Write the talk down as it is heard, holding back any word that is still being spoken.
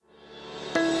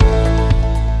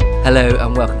Hello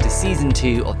and welcome to season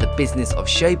 2 of the Business of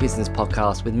Show Business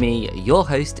podcast with me, your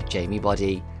host, Jamie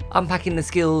Boddy. Unpacking the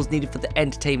skills needed for the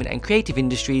entertainment and creative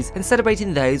industries and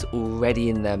celebrating those already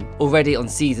in them. Already on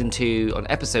season 2, on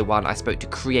episode 1, I spoke to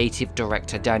creative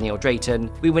director Danielle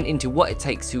Drayton. We went into what it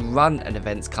takes to run an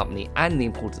events company and the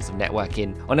importance of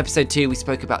networking. On episode 2, we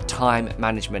spoke about time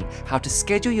management, how to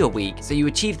schedule your week so you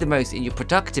achieve the most in your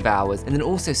productive hours and then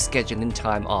also scheduling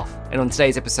time off. And on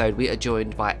today's episode, we are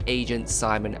joined by agent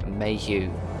Simon Mayhew.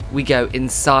 We go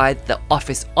inside the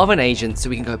office of an agent so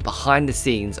we can go behind the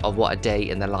scenes of what a day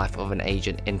in the life of an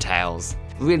agent entails.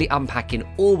 Really unpacking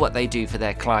all what they do for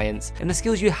their clients and the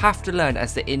skills you have to learn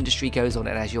as the industry goes on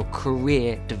and as your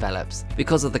career develops.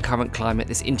 Because of the current climate,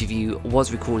 this interview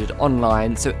was recorded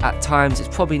online, so at times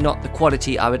it's probably not the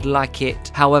quality I would like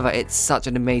it. However, it's such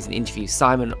an amazing interview.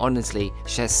 Simon honestly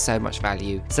shares so much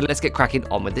value. So let's get cracking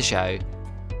on with the show.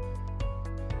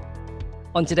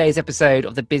 On today's episode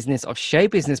of the Business of Show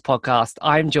Business podcast,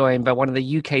 I'm joined by one of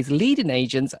the UK's leading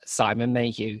agents, Simon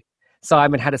Mayhew.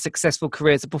 Simon had a successful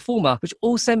career as a performer, which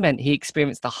also meant he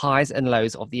experienced the highs and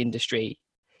lows of the industry.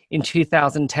 In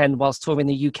 2010, whilst touring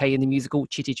the UK in the musical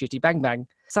Chitty Chitty Bang Bang,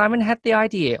 Simon had the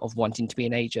idea of wanting to be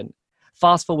an agent.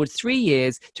 Fast forward 3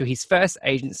 years to his first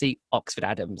agency, Oxford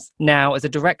Adams. Now, as a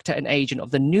director and agent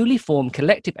of the newly formed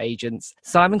Collective Agents,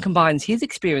 Simon combines his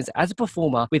experience as a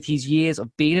performer with his years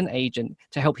of being an agent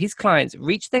to help his clients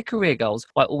reach their career goals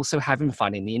while also having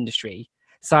fun in the industry.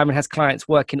 Simon has clients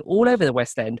working all over the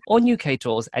West End, on UK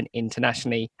tours and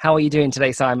internationally. How are you doing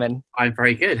today, Simon? I'm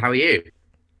very good. How are you?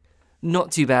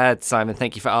 Not too bad, Simon.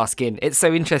 Thank you for asking. It's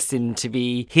so interesting to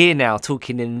be here now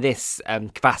talking in this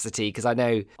capacity because I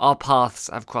know our paths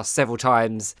have crossed several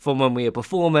times from when we were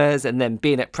performers and then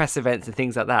being at press events and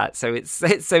things like that. So it's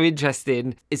so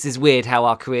interesting. It's just weird how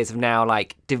our careers have now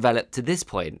developed to this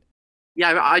point.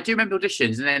 Yeah, I do remember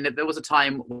auditions, and then there was a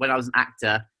time when I was an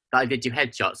actor that I did do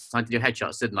headshots. I did do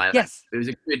headshots, didn't I? Yes. It was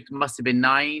must have been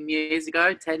 9 years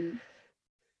ago, 10.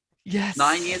 Yes.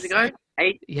 9 years ago,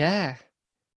 8. Yeah.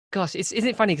 Gosh, isn't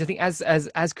it funny? Because I think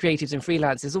as creatives and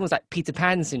freelancers, it's almost like Peter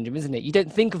Pan syndrome, isn't it? You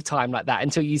don't think of time like that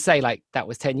until you say that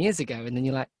was 10 years ago. And then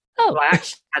you're like, oh. Well, I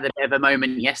actually had a bit of a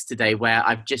moment yesterday where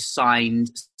I've just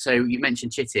signed. So you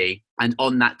mentioned Chitty, and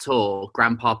on that tour,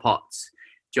 Grandpa Potts,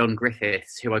 John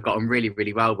Griffiths, who I got on really,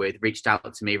 really well with, reached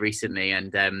out to me recently,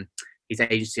 and his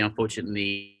agency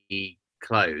unfortunately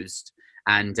closed.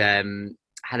 And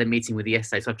had a meeting with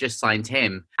yesterday, so I've just signed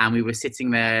him, and we were sitting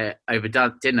there over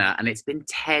dinner, and it's been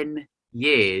 10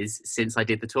 years since I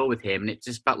did the tour with him, and it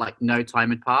just felt like no time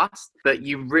had passed. But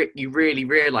you really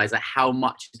realise how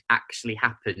much has actually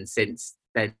happened since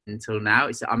then until now.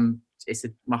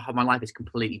 My life is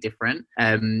completely different.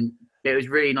 It was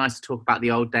really nice to talk about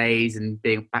the old days and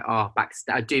being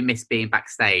backstage. I do miss being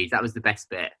backstage. That was the best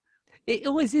bit. It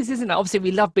always is, isn't it? Obviously,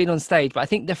 we love being on stage, but I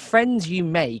think the friends you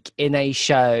make in a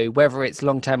show, whether it's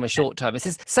long term or short term, it's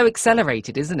just so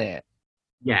accelerated, isn't it?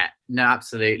 Yeah, no,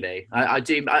 absolutely. I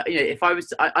do.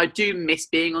 I do miss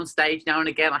being on stage now and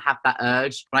again. I have that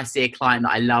urge when I see a client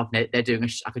that I love. They're doing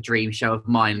a dream show of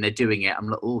mine, and they're doing it. I'm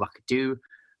like, oh, I could do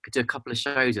a couple of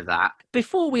shows of that.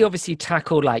 Before we obviously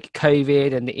tackle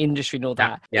COVID and the industry and all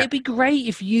that, It'd be great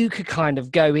if you could kind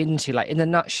of go into in a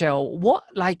nutshell what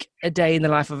a day in the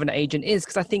life of an agent is,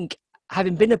 because I think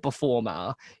having been a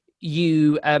performer,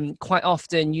 you quite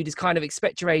often you just kind of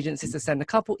expect your agencies to send a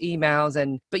couple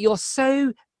emails but you're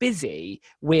so busy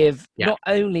with not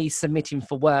only submitting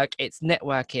for work, it's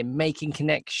networking, making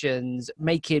connections,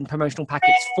 making promotional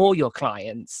packets for your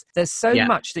clients. There's so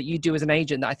much that you do as an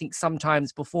agent that I think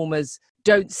sometimes performers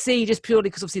don't see, just purely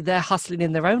because obviously they're hustling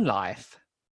in their own life.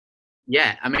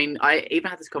 Yeah, I mean, I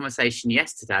even had this conversation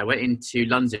yesterday. I went into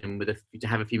London to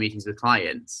have a few meetings with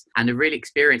clients, and a really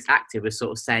experienced actor was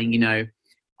sort of saying,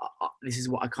 this is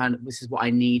what I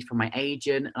need from my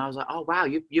agent. And I was like, oh wow,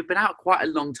 you've been out quite a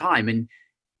long time, and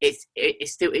it's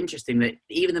still interesting that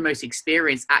even the most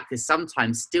experienced actors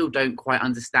sometimes still don't quite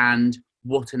understand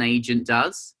what an agent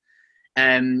does.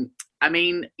 I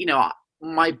mean,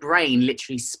 my brain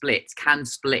literally can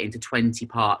split into 20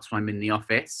 parts when I'm in the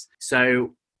office.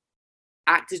 So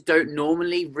actors don't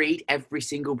normally read every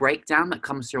single breakdown that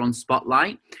comes through on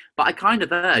Spotlight, but I kind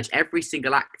of urge every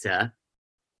single actor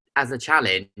as a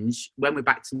challenge when we're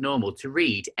back to normal to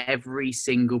read every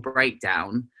single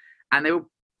breakdown, and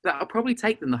that'll probably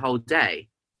take them the whole day,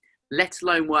 let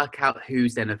alone work out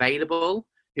who's then available,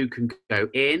 who can go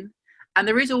in. And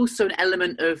there is also an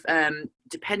element of,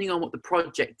 depending on what the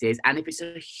project is, and if it's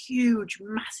a huge,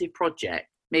 massive project,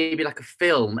 maybe like a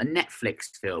film, a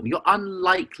Netflix film, you're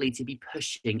unlikely to be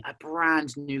pushing a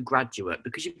brand new graduate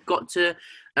because you've got to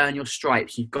earn your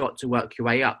stripes, you've got to work your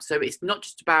way up. So it's not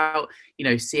just about,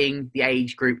 seeing the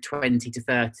age group 20 to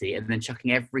 30 and then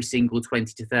chucking every single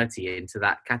 20 to 30 into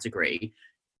that category.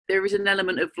 There is an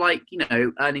element of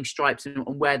earning stripes and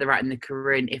where they're at in their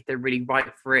career and if they're really right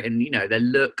for it and, their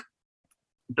look.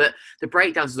 But the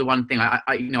breakdowns is the one thing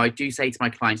I do say to my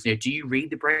clients, do you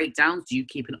read the breakdowns? Do you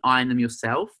keep an eye on them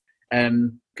yourself?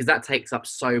 Because that takes up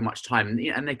so much time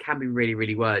and they can be really,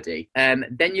 really wordy.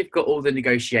 Then you've got all the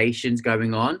negotiations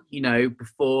going on.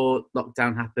 Before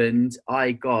lockdown happened,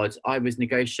 I was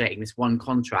negotiating this one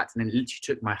contract and it literally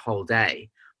took my whole day.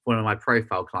 One of my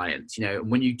profile clients,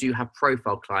 when you do have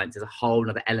profile clients, there's a whole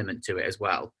other element to it as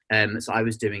well. So I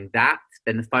was doing that.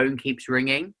 Then the phone keeps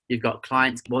ringing. You've got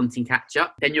clients wanting catch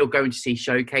up. Then you're going to see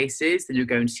showcases. Then you're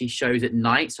going to see shows at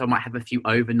night. So I might have a few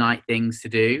overnight things to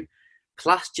do.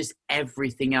 Plus just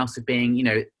everything else of being,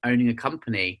 owning a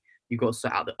company. You've got to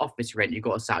sort out the office rent. You've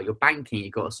got to sort out your banking.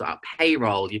 You've got to sort out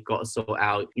payroll. You've got to sort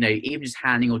out, even just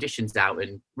handing auditions out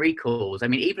and recalls. I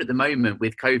mean, even at the moment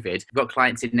with COVID, we've got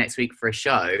clients in next week for a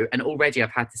show. And already I've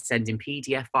had to send in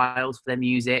PDF files for their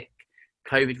music,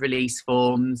 COVID release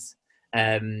forms,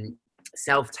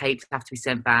 self-tapes have to be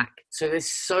sent back. So there's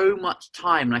so much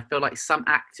time. And I feel like some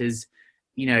actors,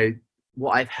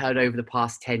 what I've heard over the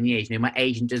past 10 years, my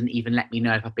agent doesn't even let me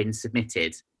know if I've been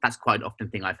submitted. That's quite an often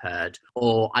thing I've heard.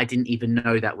 Or I didn't even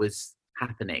know that was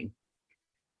happening.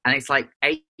 And it's like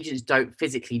agents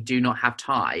do not have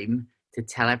time to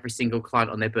tell every single client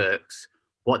on their books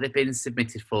what they've been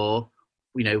submitted for,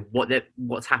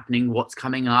 what's happening, what's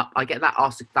coming up. I get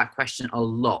asked that question a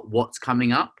lot. What's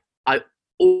coming up? I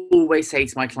always say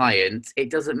to my clients,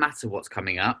 it doesn't matter what's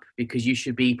coming up because you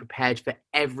should be prepared for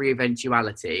every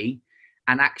eventuality.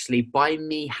 And actually, by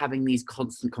me having these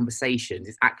constant conversations,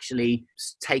 it's actually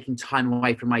taking time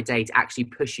away from my day to actually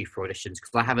push you for auditions.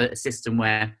 Because I have a system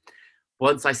where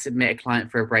once I submit a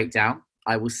client for a breakdown,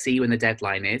 I will see when the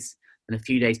deadline is. And a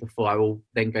few days before, I will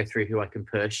then go through who I can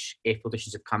push, if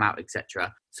auditions have come out,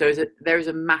 etc. So there is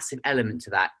a massive element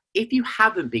to that. If you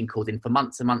haven't been called in for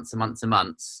months and months and months and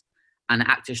months, and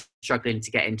actors struggling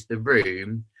to get into the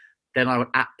room, then I would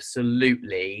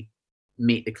absolutely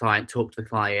meet the client, talk to the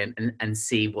client and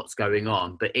see what's going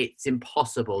on. But it's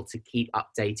impossible to keep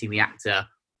updating the actor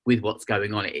with what's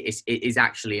going on. It is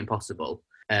actually impossible.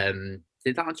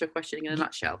 Did that answer your question in a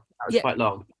nutshell? That was quite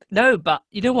long. No, but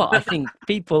you know what? I think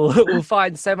people will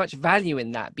find so much value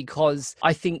in that because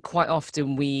I think quite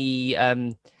often we,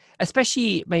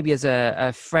 especially maybe as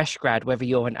a fresh grad, whether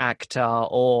you're an actor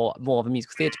or more of a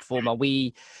musical theatre performer,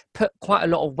 we put quite a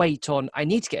lot of weight on, I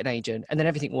need to get an agent and then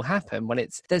everything will happen when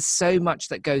there's so much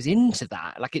that goes into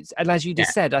that. And as you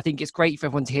just said, I think it's great for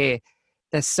everyone to hear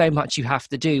there's so much you have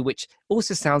to do, which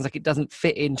also sounds like it doesn't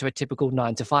fit into a typical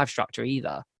 9-to-5 structure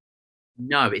either.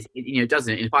 No, it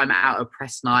doesn't. If I'm out at a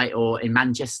press night or in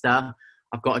Manchester,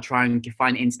 I've got to try and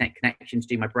find an internet connection to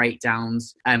do my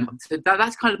breakdowns. So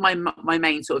that's kind of my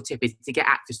main sort of tip is to get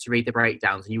actors to read the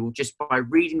breakdowns. And you will just by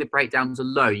reading the breakdowns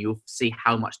alone, you'll see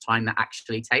how much time that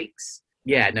actually takes.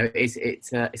 Yeah, no, it's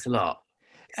a lot.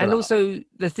 And also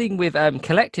the thing with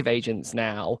collective agents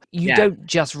now, you don't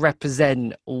just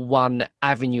represent one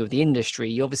avenue of the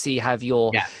industry. You obviously have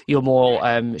your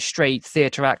more straight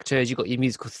theatre actors, you've got your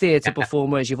musical theatre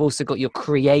performers, you've also got your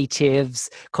creatives,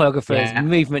 choreographers,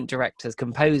 movement directors,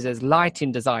 composers,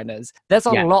 lighting designers. There's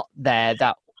a lot there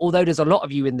that, although there's a lot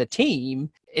of you in the team,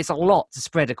 it's a lot to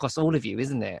spread across all of you,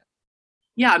 isn't it?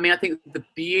 Yeah, I mean, I think the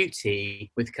beauty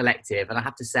with collective, and I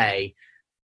have to say,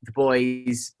 the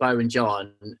boys, Bo and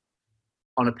John,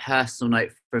 on a personal note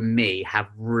from me, have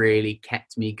really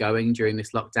kept me going during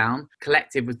this lockdown.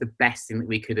 Collective was the best thing that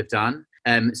we could have done.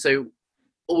 So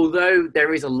although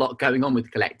there is a lot going on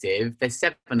with Collective, there's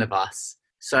 7 of us.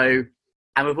 So,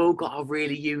 and we've all got a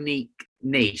really unique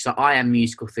niche. So I am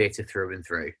musical theatre through and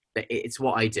through. It's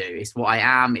what I do. It's what I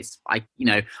am.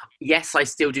 Yes, I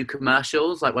still do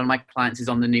commercials. Like one of my clients is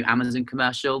on the new Amazon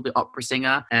commercial, the opera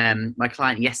singer. My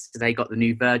client yesterday got the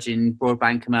new Virgin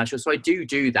broadband commercial. So I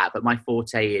do that, but my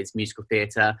forte is musical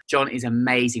theatre. John is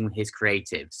amazing with his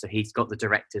creatives. So he's got the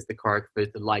directors, the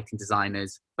choreographers, the lighting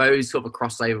designers. Bo's sort of a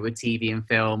crossover with TV and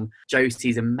film.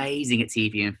 Josie's amazing at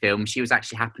TV and film. She was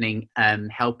actually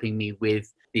helping me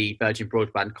with the Virgin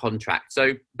broadband contract.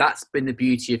 So that's been the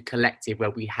beauty of Collective,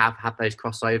 where we have had those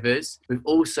crossovers. We've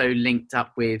also linked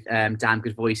up with Damn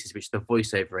Good Voices, which is the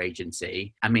voiceover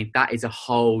agency. I mean, that is a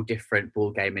whole different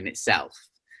ballgame in itself.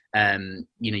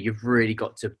 You've really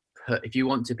got to if you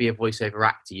want to be a voiceover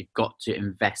actor, you've got to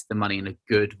invest the money in a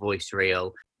good voice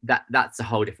reel. that's a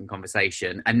whole different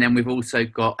conversation. And then we've also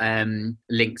got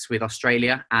links with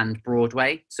Australia and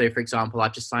Broadway. So for example,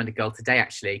 I've just signed a girl today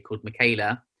actually called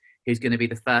Michaela, who's going to be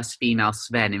the first female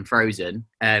Sven in Frozen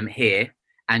here,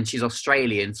 and she's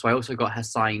Australian, so I also got her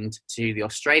signed to the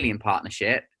Australian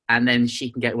partnership, and then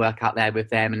she can get work out there with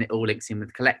them, and it all links in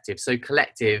with Collective. So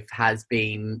Collective has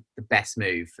been the best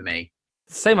move for me.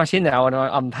 So much in there I want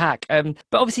to unpack. But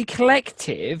obviously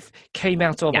Collective came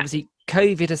out of, obviously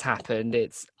COVID has happened.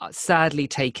 It's sadly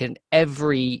taken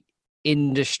every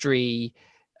industry,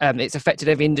 it's affected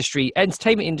every industry,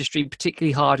 entertainment industry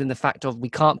particularly hard, in the fact of we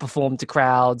can't perform to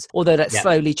crowds, although that's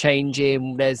slowly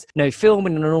changing. There's no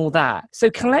filming and all that.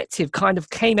 So Collective kind of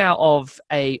came out of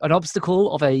an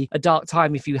obstacle of a dark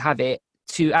time, if you have it,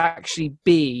 to actually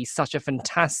be such a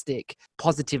fantastic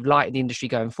positive light in the industry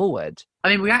going forward. I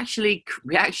mean, we actually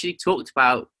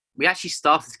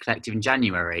started Collective in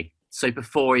January, so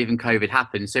before even COVID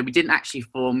happened. So we didn't actually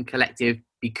form Collective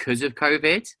because of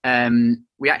COVID.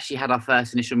 We actually had our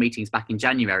first initial meetings back in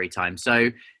January time. So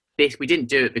we didn't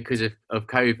do it because of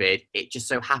COVID. It just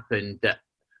so happened that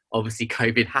obviously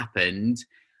COVID happened,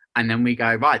 and then we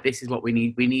go, right, this is what we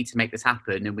need. We need to make this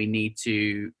happen, and we need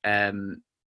to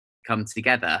come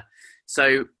together.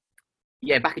 So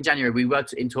yeah, back in January, we were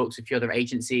in talks with a few other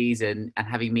agencies and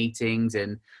having meetings.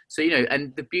 And so,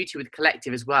 and the beauty with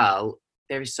Collective as well,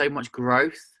 there is so much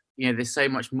growth. There's so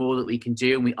much more that we can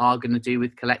do, and we are going to do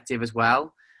with Collective as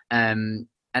well. In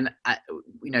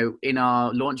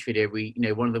our launch video,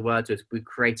 one of the words was we're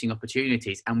creating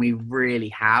opportunities, and we really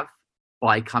have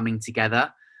by coming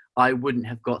together. I wouldn't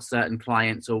have got certain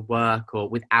clients or work or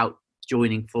without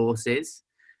joining forces.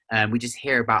 We just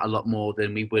hear about a lot more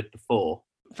than we would before.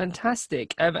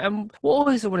 Fantastic. And what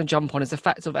I also want to jump on is the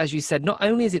fact of, as you said, not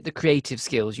only is it the creative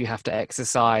skills you have to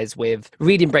exercise with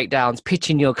reading breakdowns,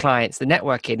 pitching your clients, the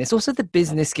networking, it's also the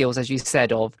business skills, as you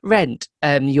said, of rent,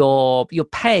 your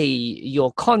pay,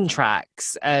 your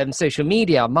contracts, social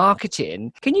media,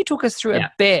 marketing. Can you talk us through a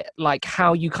bit like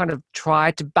how you kind of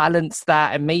try to balance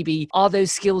that, and maybe are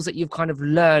those skills that you've kind of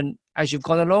learned as you've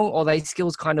gone along, or are they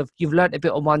skills kind of you've learned a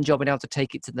bit on one job and able to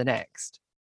take it to the next?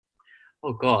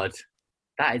 Oh God.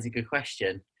 That is a good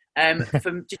question.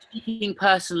 From just speaking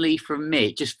personally from me,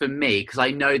 because I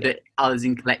know that others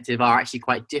in Collective are actually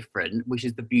quite different, which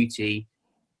is the beauty.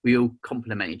 We all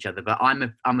complement each other, but I'm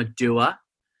a doer,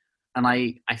 and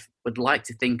I would like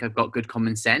to think I've got good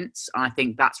common sense. And I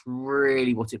think that's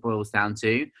really what it boils down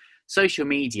to. Social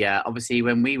media, obviously,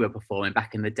 when we were performing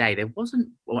back in the day,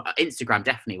 Instagram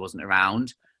definitely wasn't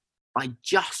around. I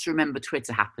just remember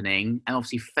Twitter happening, and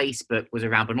obviously Facebook was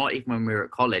around, but not even when we were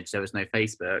at college, there was no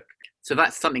Facebook. So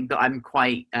that's something that I'm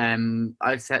quite,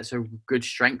 I'd say it's a good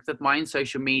strength of mine,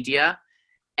 social media.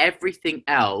 Everything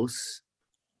else,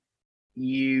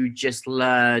 you just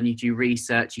learn, you do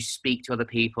research, you speak to other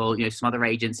people. Some other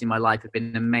agents in my life have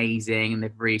been amazing, and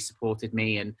they've really supported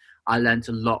me, and I learned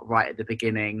a lot right at the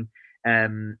beginning.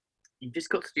 You've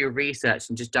just got to do your research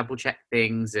and just double check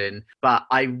things. But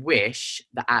I wish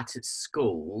that at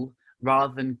school,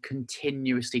 rather than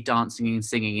continuously dancing and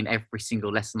singing in every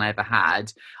single lesson I ever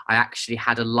had, I actually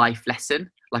had a life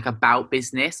lesson, like about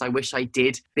business. I wish I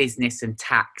did business and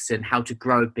tax and how to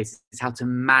grow a business, how to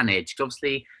manage. 'Cause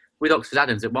obviously with Oxford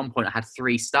Adams, at one point I had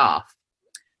 3 staff.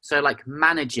 So like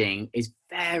managing is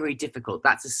very difficult.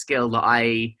 That's a skill that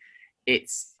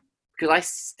it's because I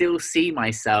still see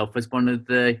myself as one of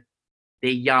the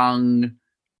young,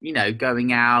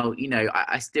 going out,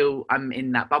 I'm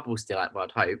in that bubble still,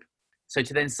 I'd hope. So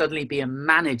to then suddenly be a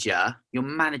manager, you're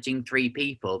managing 3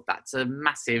 people, that's a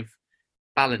massive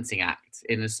balancing act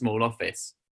in a small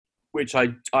office, which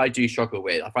I do struggle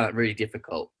with. I find that really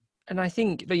difficult. And I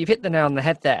think that you've hit the nail on the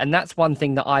head there. And that's one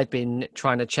thing that I've been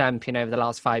trying to champion over the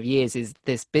last 5 years is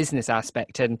this business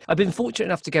aspect. And I've been fortunate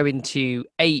enough to go into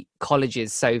 8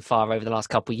 colleges so far over the last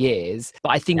couple of years. But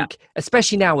I think,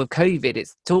 especially now with COVID,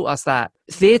 it's taught us that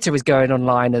theatre is going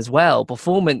online as well.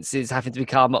 Performance is having to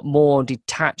become more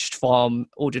detached from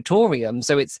auditorium.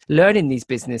 So it's learning these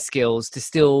business skills to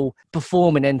still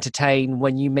perform and entertain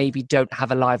when you maybe don't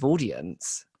have a live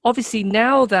audience. Obviously,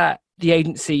 now that the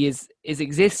agency is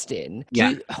existing,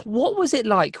 what was it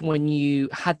like when you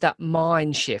had that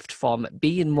mind shift from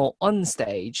being more on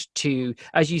stage to,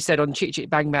 as you said, on Chick Chick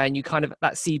Bang Bang, you kind of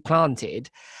that seed planted?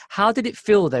 How did it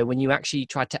feel though when you actually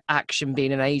tried to action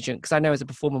being an agent? Because I know as a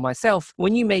performer myself,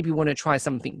 when you maybe want to try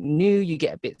something new, you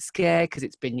get a bit scared because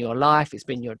it's been your life, it's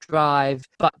been your drive.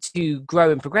 But to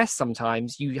grow and progress,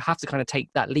 sometimes you have to kind of take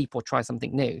that leap or try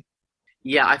something new.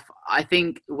 Yeah, I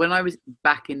think when I was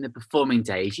back in the performing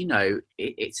days,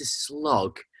 it's a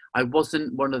slog. I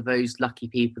wasn't one of those lucky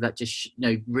people that just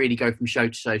really go from show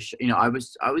to show.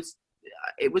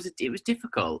 It was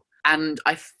difficult, and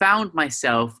I found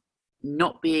myself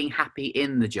not being happy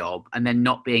in the job and then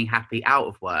not being happy out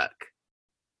of work.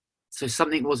 So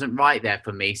something wasn't right there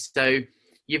for me. So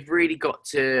you've really got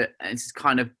to, and this is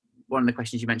kind of one of the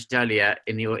questions you mentioned earlier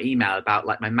in your email about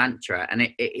like my mantra, and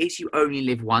it is you only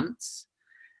live once.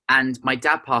 And my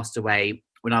dad passed away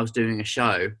when I was doing a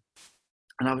show,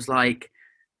 and I was like,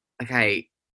 okay,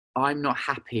 I'm not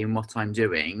happy in what I'm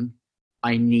doing.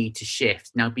 I need to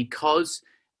shift. Now, because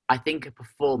I think a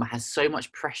performer has so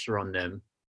much pressure on them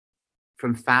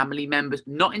from family members,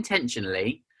 not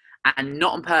intentionally and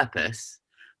not on purpose,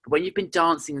 but when you've been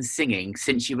dancing and singing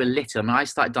since you were little, I mean, I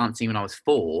started dancing when I was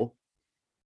 4,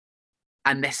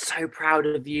 and they're so proud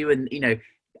of you. And,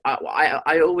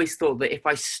 I always thought that if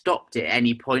I stopped at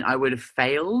any point, I would have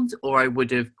failed or I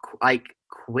would have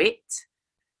quit.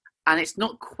 And it's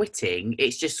not quitting,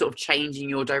 it's just sort of changing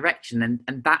your direction,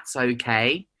 and that's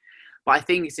okay. But I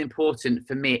think it's important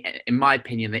for me, in my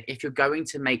opinion, that if you're going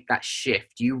to make that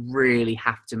shift, you really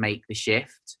have to make the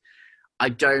shift. I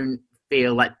don't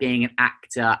feel like being an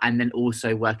actor and then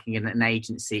also working in an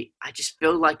agency, I just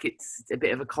feel like it's a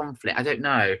bit of a conflict. I don't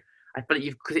know. I feel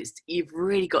like you've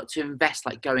really got to invest,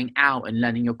 like going out and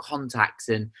learning your contacts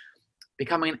and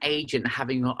becoming an agent,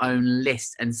 having your own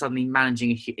list, and suddenly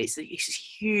managing it's a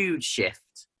huge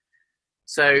shift.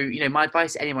 So, my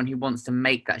advice to anyone who wants to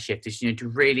make that shift is, to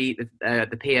really, the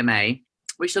PMA,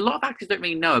 which a lot of actors don't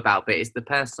really know about, but it's the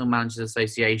Personal Managers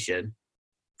Association.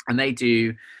 And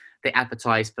they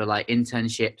advertise for like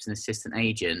internships and assistant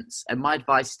agents. And my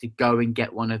advice is to go and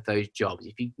get one of those jobs.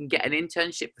 If you can get an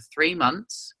internship for 3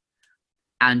 months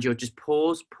and you're just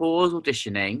pause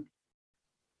auditioning,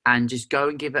 and just go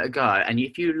and give it a go. And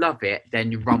if you love it,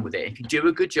 then you run with it. If you do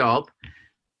a good job,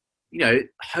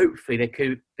 hopefully there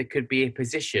could be a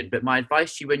position. But my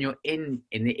advice to you when you're in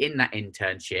that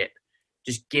internship,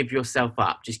 just give yourself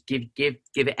up. Just give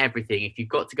it everything. If you've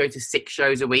got to go to 6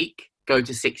 shows a week, go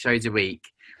to 6 shows a week.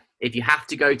 If you have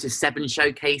to go to 7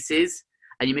 showcases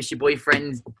and you miss your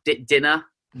boyfriend's dinner,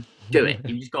 do it.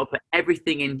 You just got to put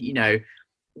everything in,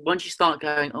 once you start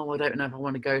going, oh, I don't know if I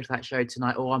want to go to that show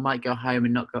tonight, or I might go home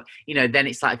and not go, then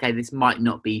it's like, okay, this might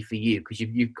not be for you, because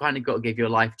you've kind of got to give your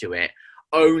life to it.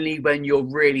 Only when you're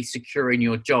really secure in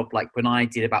your job, like when I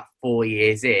did about 4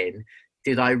 years in,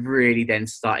 did I really then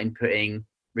start putting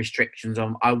restrictions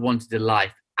on. I wanted a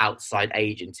life outside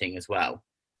agenting as well.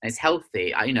 And it's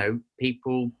healthy.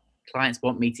 Clients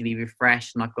want me to be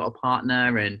refreshed, and I've got a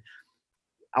partner and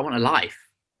I want a life.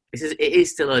 It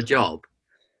is still a job.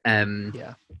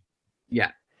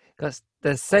 Yeah. Because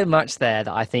there's so much there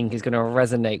that I think is going to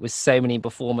resonate with so many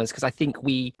performers, because I think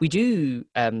we do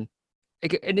and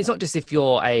it's not just if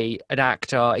you're an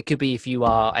actor, it could be if you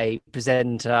are a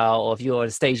presenter or if you're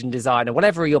a stage and designer,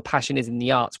 whatever your passion is in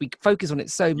the arts, we focus on it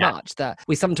so much that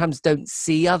we sometimes don't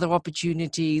see other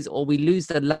opportunities, or we lose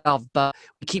the love, but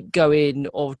we keep going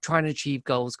or trying to achieve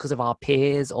goals because of our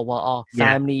peers or what our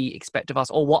family expect of us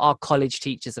or what our college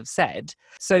teachers have said.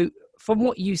 So from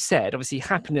what you said, obviously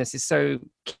happiness is so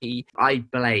key. I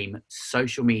blame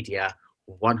social media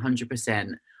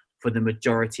 100% for the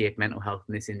majority of mental health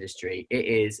in this industry. It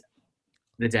is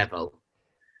the devil.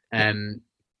 I'm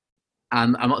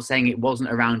not saying it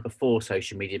wasn't around before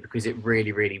social media, because it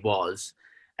really, really was.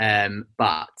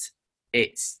 But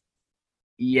it's,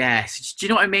 yes. Do you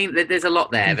know what I mean? There's a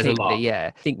lot there. Completely, there's a lot. Yeah.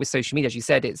 I think with social media, as you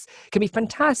said, it can be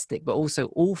fantastic, but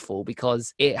also awful,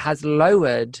 because it has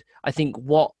lowered, I think,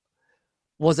 what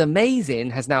was amazing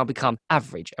has now become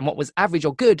average, and what was average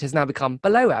or good has now become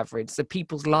below average. So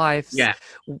people's lives,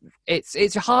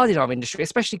 it's hard in our industry,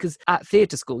 especially because at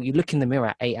theatre school, you look in the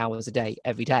mirror 8 hours a day,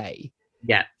 every day.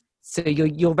 Yeah. So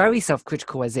you're very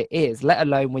self-critical as it is, let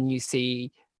alone when you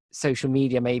see social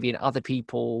media maybe and other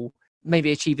people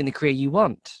maybe achieving the career you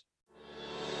want.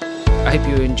 I hope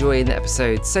you're enjoying the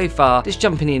episode so far. Just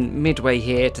jumping in midway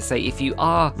here to say, if you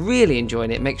are really enjoying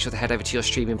it, make sure to head over to your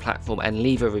streaming platform and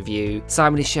leave a review.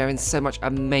 Simon is sharing so much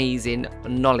amazing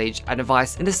knowledge and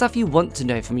advice and the stuff you want to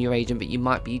know from your agent, but you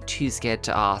might be too scared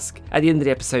to ask. At the end of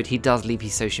the episode, he does leave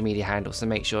his social media handle, so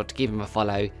make sure to give him a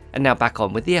follow. And now back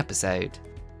on with the episode.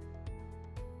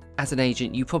 As an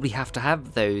agent, you probably have to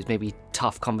have those maybe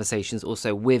tough conversations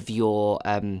also with your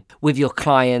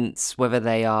clients, whether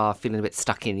they are feeling a bit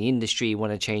stuck in the industry,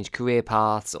 want to change career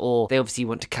paths, or they obviously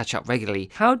want to catch up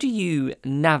regularly. How do you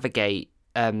navigate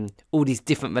all these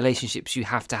different relationships you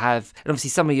have to have? And obviously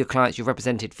some of your clients you've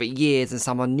represented for years and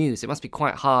some are new, so it must be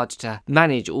quite hard to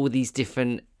manage all these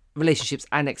different relationships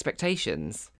and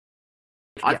expectations.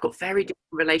 I've got very different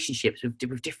relationships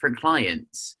with different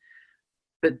clients.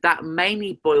 but that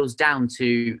mainly boils down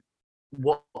to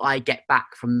what I get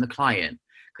back from the client.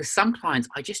 Because some clients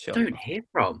I just Sure. don't hear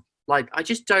from. Like, I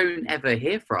just don't ever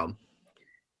hear from.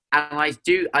 And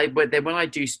but then when I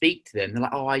do speak to them, they're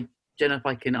like, oh, I don't know if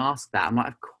I can ask that. I'm like,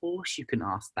 of course you can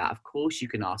ask that. Of course you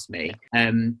can ask me.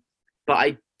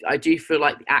 But I do feel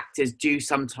like the actors do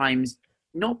sometimes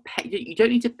you don't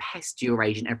need to pester your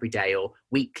agent every day or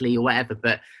weekly or whatever.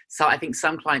 But so I think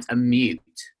some clients are mute.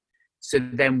 So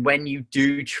then when you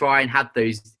do try and have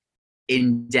those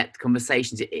in-depth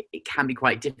conversations, it can be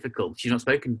quite difficult because you've not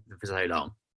spoken for so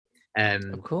long.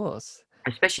 Of course.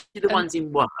 Especially the ones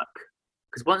in work.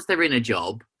 Because once they're in a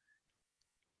job,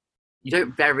 you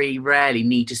don't very rarely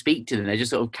need to speak to them. They're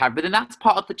just sort of covered, and that's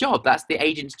part of the job. That's the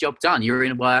agent's job done. You're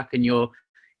in work and you're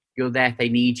there if they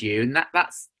need you, and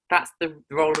that's the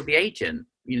role of the agent.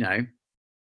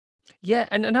 Yeah,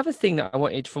 and another thing that I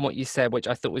wanted from what you said, which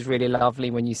I thought was really lovely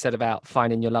when you said about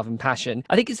finding your love and passion.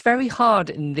 I think it's very hard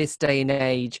in this day and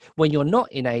age when you're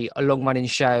not in a long-running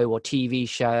show or TV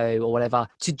show or whatever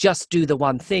to just do the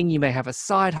one thing. You may have a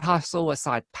side hustle, a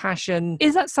side passion.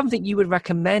 Is that something you would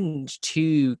recommend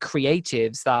to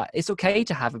creatives, that it's okay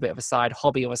to have a bit of a side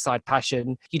hobby or a side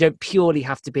passion? You don't purely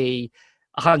have to be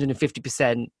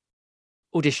 150%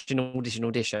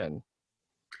 audition.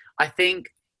 I think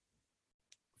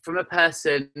from a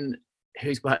person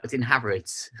who's worked in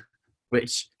Harrods,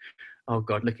 which, oh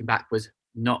God, looking back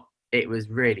it was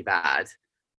really bad.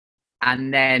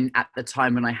 And then at the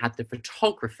time when I had the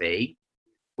photography,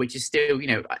 which is still,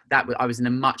 I was in a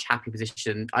much happier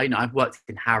position. I've worked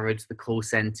in Harrods, the call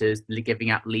centres, giving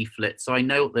out leaflets, so I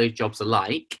know what those jobs are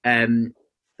like. Then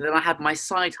I had my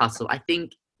side hustle. I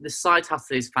think the side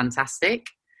hustle is fantastic.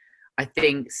 I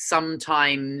think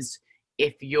sometimes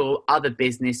if your other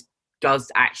business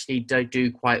does actually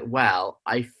do quite well,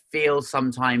 I feel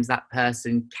sometimes that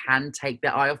person can take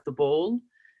their eye off the ball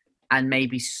and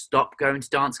maybe stop going to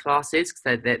dance classes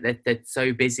because they're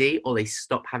so busy, or they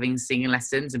stop having singing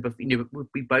lessons. And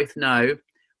we both know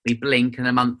we blink and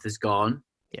a month is gone.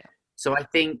 Yeah. So I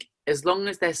think as long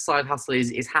as their side hustle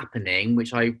is happening,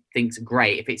 which I think is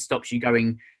great, if it stops you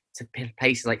going to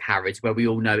places like Harrods where we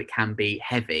all know it can be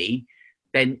heavy,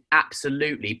 then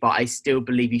absolutely. But I still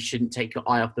believe you shouldn't take your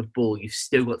eye off the ball. You've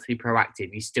still got to be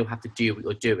proactive. You still have to do what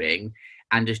you're doing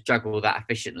and just juggle that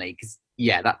efficiently. Because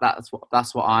that's what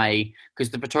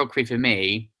because the photography for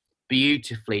me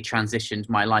beautifully transitioned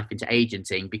my life into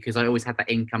agenting, because I always had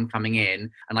that income coming in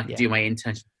and I could do my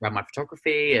internship around my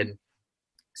photography, and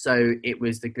so it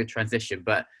was the good transition.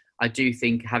 But I do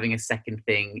think having a second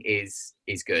thing is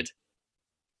good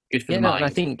for the mind. And I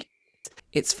think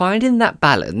it's finding that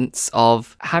balance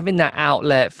of having that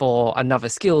outlet for another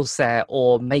skill set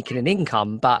or making an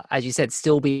income, but as you said,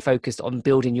 still be focused on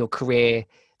building your career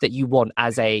that you want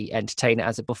as a entertainer,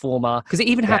 as a performer. Because it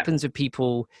even happens with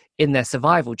people in their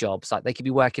survival jobs. Like they could be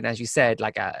working, as you said,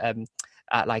 like at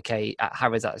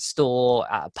Harrods, at a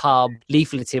store, at a pub,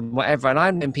 leafleting, whatever. And I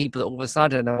know people that all of a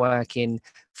sudden are working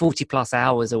 40 plus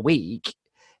hours a week,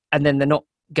 and then they're not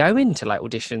going to like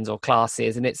auditions or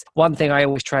classes. And it's one thing I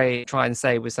always try and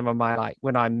say with some of my, like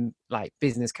when I'm like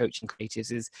business coaching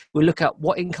creatives, is we look at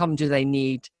what income do they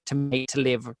need to make to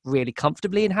live really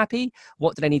comfortably and happy,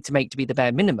 what do they need to make to be the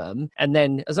bare minimum, and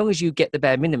then as long as you get the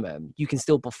bare minimum you can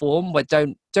still perform, but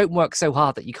don't work so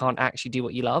hard that you can't actually do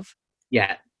what you love. No,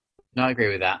 I agree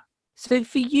with that. So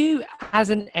for you as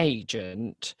an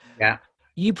agent,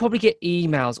 you probably get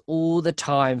emails all the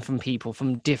time from people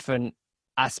from different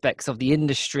aspects of the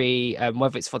industry,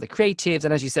 whether it's for the creatives,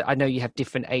 and as you said, I know you have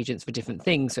different agents for different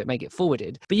things, so it may get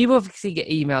forwarded, but you obviously get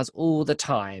emails all the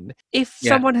time. If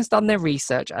someone has done their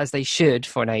research, as they should,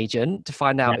 for an agent to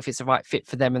find out if it's the right fit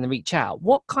for them and they reach out,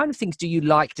 what kind of things do you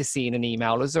like to see in an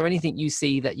email? Is there anything you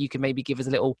see that you can maybe give us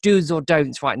a little do's or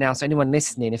don'ts right now, so anyone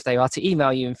listening, if they are to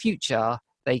email you in future,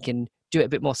 they can do it a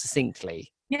bit more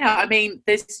succinctly? I mean,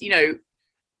 there's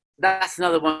that's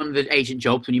another one of the agent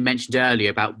jobs when you mentioned earlier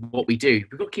about what we do.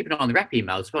 We've got to keep an eye on the rep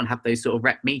emails as well and have those sort of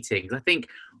rep meetings. I think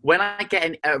when I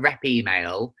get a rep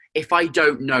email, if I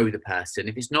don't know the person,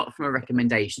 if it's not from a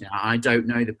recommendation, I don't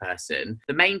know the person,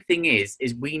 the main thing is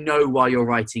we know why you're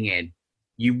writing in.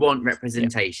 You want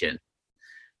representation.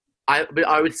 But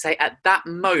I would say at that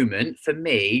moment, for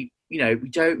me, we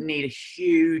don't need a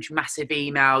huge, massive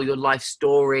email, your life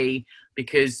story,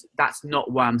 because that's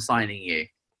not why I'm signing you.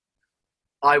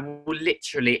 I will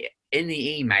literally, in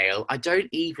the email, I don't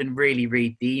even really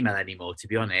read the email anymore, to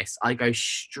be honest. I go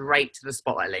straight to the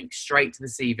spotlight link, straight to the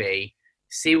CV,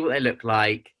 see what they look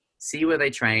like, see where they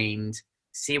trained,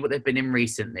 see what they've been in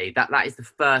recently. That is the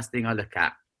first thing I look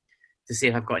at to see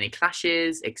if I've got any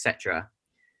clashes, etc.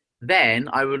 Then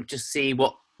I will just see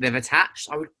what they've attached,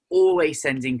 I would always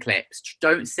send in clips.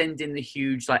 Don't send in the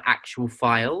huge like actual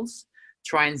files.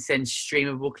 Try and send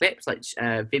streamable clips like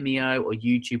Vimeo or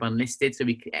YouTube unlisted, so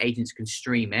agents can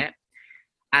stream it.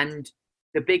 And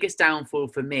the biggest downfall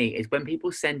for me is when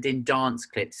people send in dance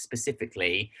clips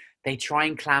specifically, they try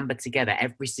and clamber together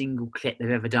every single clip they've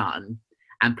ever done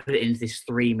and put it into this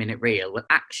 3-minute reel. Well,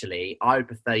 actually, I would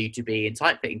prefer you to be in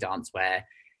tight-fitting dancewear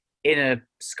in a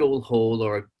school hall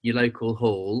or your local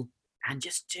hall and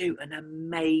just do an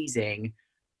amazing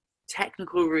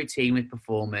technical routine with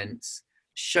performance,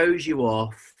 shows you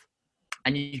off,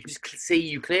 and you can just see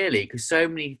you clearly, because so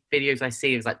many videos I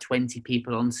see is like 20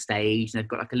 people on stage and they've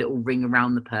got like a little ring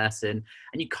around the person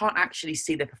and you can't actually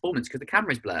see their performance because the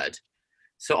camera's blurred.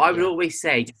 So I would always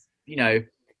say, you know,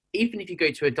 even if you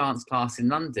go to a dance class in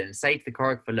London, say to the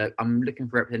choreographer, look, I'm looking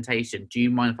for representation. Do you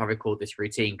mind if I record this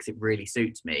routine because it really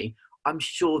suits me? I'm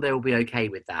sure they'll be okay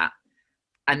with that.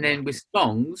 And then with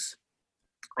songs,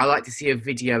 I like to see a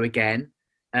video again,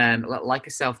 like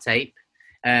a self-tape,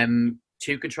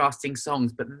 2 contrasting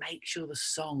songs, but make sure the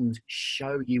songs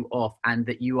show you off and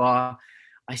that you are,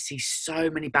 I see so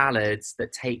many ballads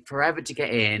that take forever to get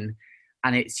in.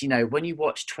 And it's, you know, when you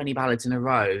watch 20 ballads in a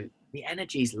row, the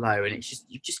energy's low and it's just,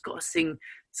 you've just got to sing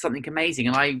something amazing.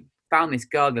 And I found this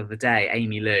girl the other day,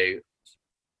 Amy Lou.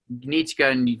 You need to go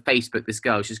and Facebook this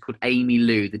girl. She's called Amy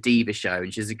Lou, the Diva Show.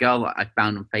 And she's a girl that I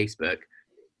found on Facebook.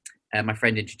 My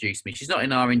friend introduced me. She's not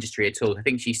in our industry at all. I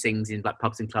think she sings in like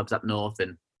pubs and clubs up north.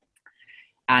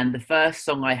 And the first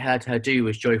song I heard her do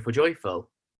was Joyful Joyful.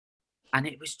 And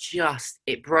it was just,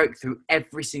 it broke through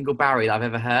every single barrier I've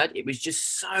ever heard. It was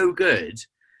just so good.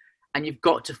 And you've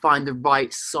got to find the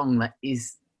right song that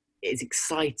is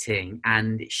exciting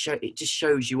and it just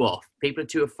shows you off. People are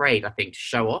too afraid, I think, to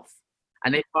show off.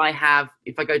 And if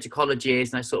I go to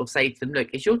colleges and I sort of say to them, look,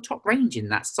 is your top range in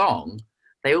that song?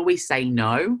 They always say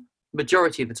no.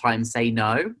 Majority of the time say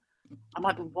no. I'm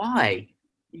like, but why?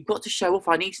 You've got to show off.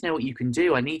 I need to know what you can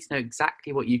do. I need to know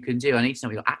exactly what you can do. I need to know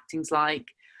what your acting's like,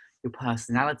 your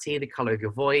personality, the colour of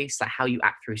your voice, like how you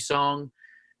act through song.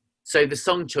 So the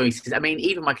song choices, I mean,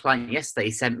 even my client yesterday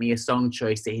sent me a song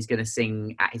choice that he's going to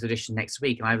sing at his audition next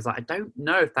week. And I was like, I don't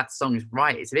know if that song is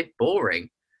right. It's a bit boring.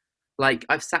 Like,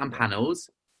 I've sat on panels.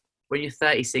 When you're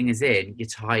 30 singers in, you're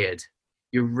tired.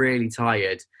 You're really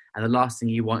tired. And the last thing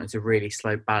you want is a really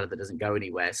slow ballad that doesn't go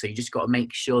anywhere. So you just got to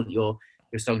make sure that your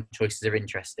song choices are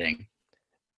interesting.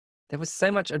 There was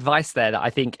so much advice there that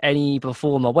I think any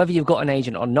performer, whether you've got an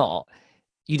agent or not,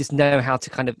 you just know how to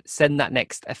kind of send that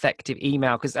next effective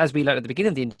email. Because as we learned at the beginning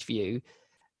of the interview,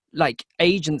 like,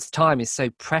 agents' time is so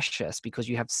precious because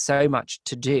you have so much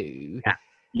to do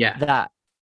that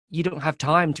you don't have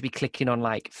time to be clicking on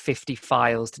like 50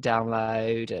 files to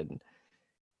download, and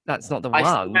that's not the one. I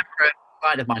still remember a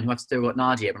client of mine who I've still got,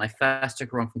 Nadia, when I first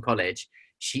took her on from college,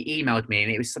 she emailed me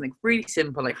and it was something really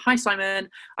simple like, hi Simon,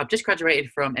 I've just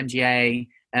graduated from MGA,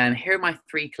 here are my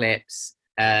 3 clips,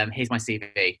 here's my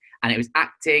CV. And it was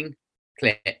acting,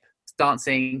 clip,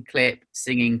 dancing, clip,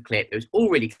 singing, clip. It was all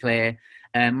really clear.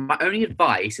 My only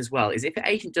advice as well is if an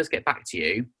agent does get back to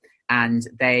you and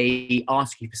they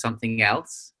ask you for something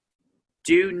else,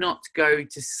 do not go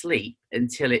to sleep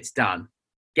until it's done.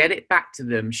 Get it back to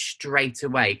them straight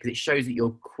away, because it shows that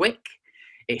you're quick.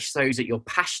 It shows that you're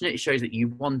passionate. It shows that you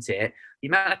want it. The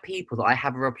amount of people that I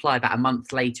have a reply about a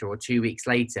month later or 2 weeks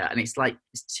later, and it's like,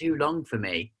 it's too long for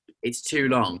me. It's too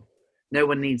long. No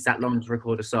one needs that long to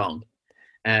record a song.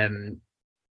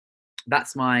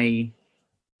 That's my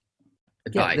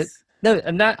advice.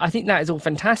 I think that is all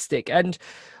fantastic. And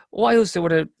what I also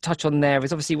want to touch on there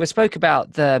is, obviously we spoke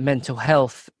about the mental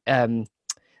health, the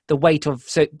weight of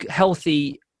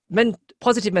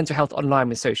positive mental health online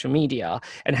with social media,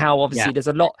 and how obviously there's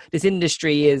a lot, this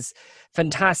industry is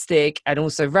fantastic and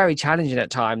also very challenging at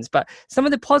times. But some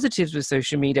of the positives with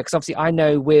social media, because obviously I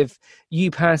know with you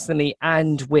personally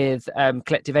and with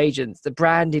Collective Agents, the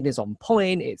branding is on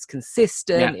point, it's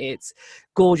consistent, it's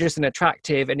gorgeous and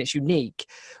attractive, and it's unique.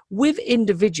 With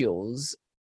individuals,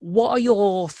 what are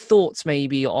your thoughts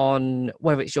maybe on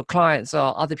whether it's your clients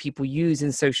or other people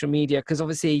using social media? Because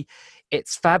obviously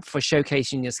it's fab for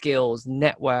showcasing your skills,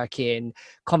 networking,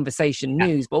 conversation,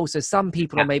 news, but also some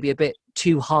people are maybe a bit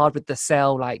too hard with the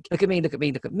sell, like, look at me, look at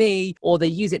me, look at me, or they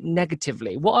use it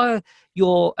negatively. What are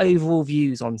your overall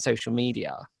views on social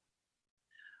media?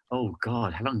 Oh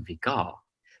God, how long have you got?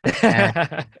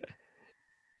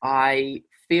 I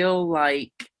feel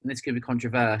like, and this could be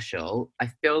controversial, I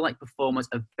feel like performers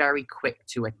are very quick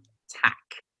to attack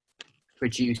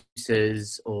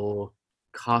producers or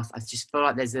cast. I just feel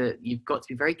like you've got to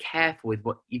be very careful with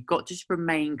what you've got. Just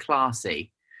remain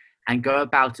classy. and go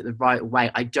about it the right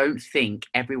way, I don't think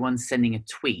everyone's sending a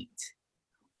tweet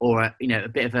or a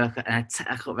bit of an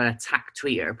attack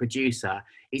tweet at a producer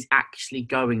is actually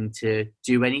going to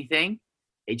do anything.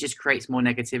 It just creates more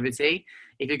negativity.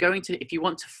 If you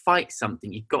want to fight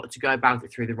something, you've got to go about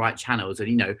it through the right channels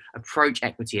and, approach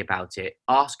equity about it.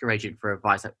 Ask your agent for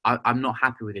advice. Like, I'm not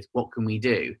happy with this. What can we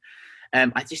do?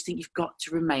 I just think you've got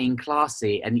to remain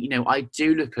classy. And, I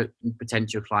do look at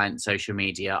potential client social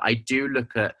media. I do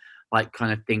look at like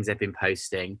kind of things they've been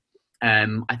posting.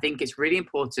 I think it's really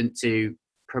important to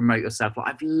promote yourself.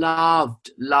 I've loved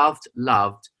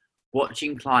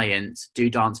watching clients do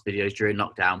dance videos during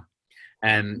lockdown.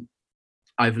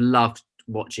 I've loved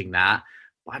watching that,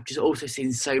 but I've just also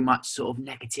seen so much sort of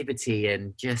negativity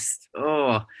and just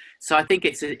so I think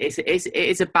it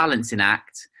is a balancing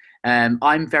act.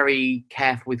 I'm very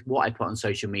careful with what I put on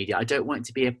social media. I don't want it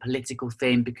to be a political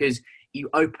thing, because you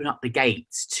open up the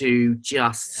gates to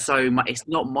just so much. It's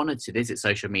not monitored, is it,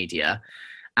 social media?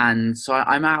 And so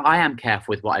I am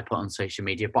careful with what I put on social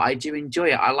media, but I do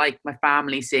enjoy it. I like my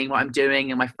family seeing what I'm doing,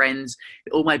 and my friends,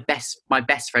 all my best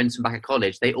friends from back at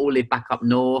college, they all live back up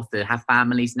north. They have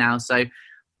families now, so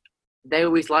we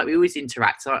always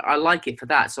interact. So I like it for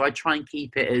that. So I try and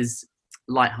keep it as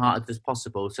lighthearted as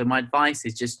possible. So my advice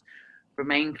is just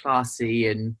remain classy,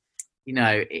 and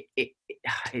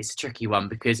it's a tricky one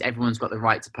because everyone's got the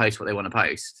right to post what they want to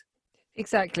post.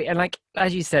 Exactly. And like,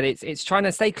 as you said, it's trying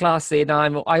to stay classy. And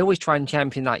I always try and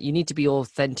champion that you need to be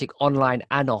authentic online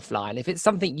and offline. If it's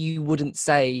something you wouldn't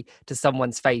say to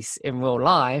someone's face in real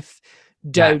life,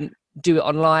 don't do it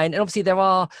online. And obviously there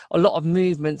are a lot of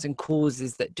movements and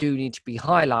causes that do need to be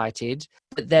highlighted.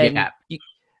 But then,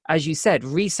 as you said,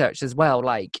 research as well,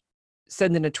 like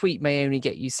sending a tweet may only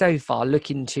get you so far.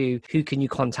 Look into who can you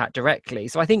contact directly.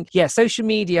 So I think, social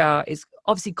media is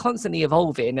obviously constantly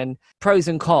evolving, and pros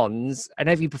and cons, and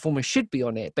every performer should be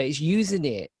on it, but it's using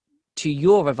it to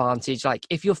your advantage. Like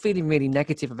if you're feeling really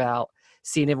negative about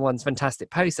seeing everyone's fantastic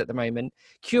posts at the moment,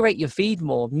 curate your feed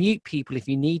more, mute people if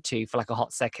you need to for like a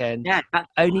hot second. Yeah, that's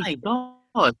my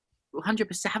God.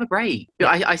 100%, have a break.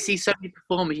 I see so many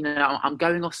performers, I'm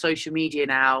going off social media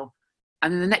now,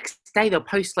 and then the next day they'll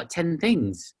post like 10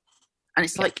 things, and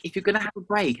it's like, if you're gonna have a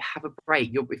break, have a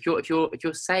break. If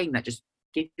you're saying that, just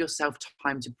give yourself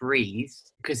time to breathe,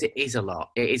 because it is a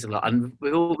lot. And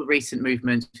with all the recent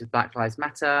movements with Black Lives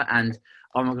Matter, and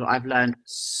oh my God, I've learned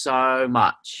so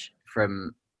much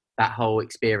from that whole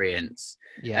experience.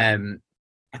 I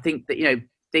think that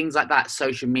things like that,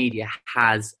 social media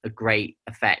has a great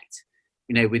effect,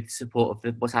 with support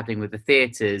of what's happening with the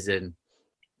theatres. And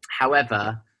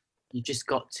however, you just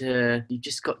got to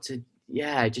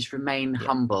just remain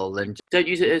humble, and don't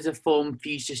use it as a form for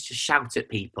you just to shout at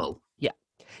people.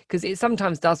 Because it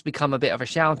sometimes does become a bit of a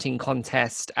shouting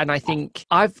contest. And I think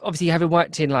I've obviously, having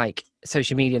worked in like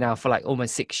social media now for like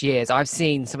almost 6 years, I've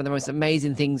seen some of the most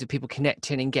amazing things with people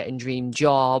connecting and getting dream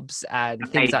jobs and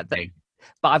things like that.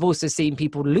 But I've also seen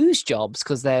people lose jobs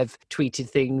because they've tweeted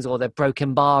things or they've broken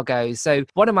embargoes. So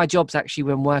one of my jobs actually,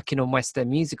 when working on Western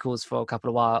musicals for a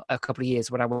couple of years,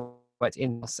 when I worked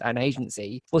in an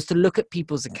agency, was to look at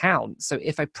people's accounts. So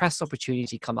if a press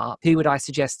opportunity come up, who would I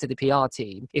suggest to the PR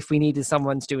team? If we needed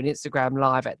someone to do an Instagram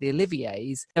live at the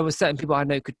Olivier's, there were certain people I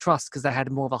know could trust because they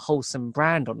had more of a wholesome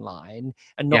brand online,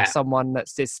 and not someone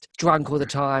that's just drunk all the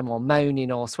time or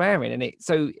moaning or swearing. And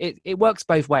it works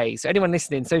both ways. So anyone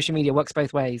listening, social media works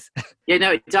both ways. Yeah,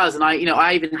 no, it does. And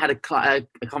I even had a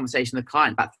conversation with a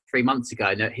client about 3 months ago,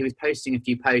 and he was posting a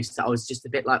few posts that I was just a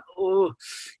bit like,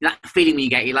 that feeling you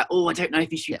get, you're like, I don't know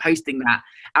if you should be posting that.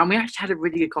 And we actually had a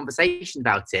really good conversation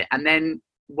about it. And then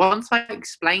once I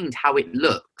explained how it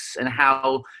looks and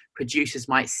how producers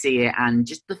might see it and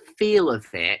just the feel of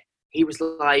it, he was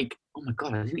like, oh my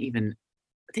God, I didn't even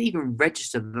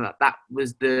register that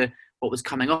was what was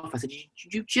coming off. I said,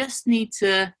 you just need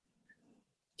to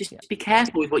be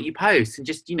careful with what you post, and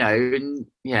just,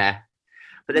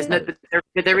 but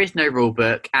there is no rule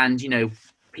book, and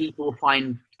people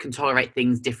can tolerate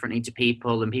things differently to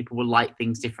people, and people will like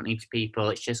things differently to people.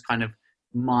 It's just kind of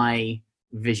my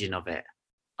vision of it.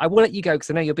 I will let you go because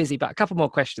I know you're busy, but a couple more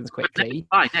questions quickly.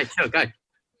 Fine, no, sure, go.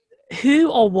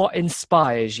 Who or what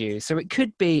inspires you? So it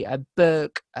could be a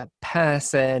book, a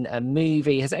person, a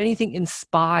movie. Has anything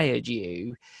inspired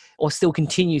you or still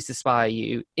continues to inspire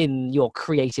you in your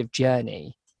creative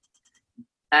journey?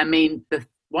 I mean,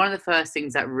 one of the first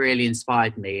things that really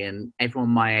inspired me, and everyone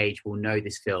my age will know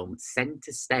this film,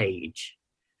 Centre Stage.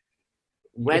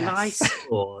 When I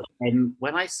saw,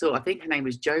 I think her name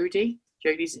was Jodie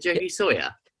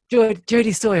Sawyer.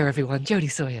 Jodie Sawyer, everyone. Jodie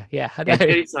Sawyer. Yeah, I know.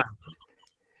 Jodie Sawyer.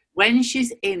 When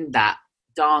she's in that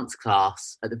dance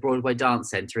class at the Broadway Dance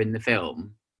Centre in the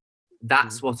film,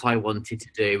 that's what I wanted to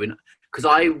do. And because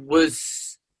I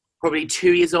was probably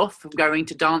 2 years off from going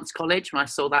to dance college when I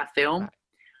saw that film.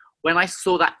 When I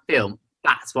saw that film,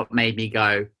 that's what made me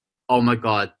go, oh my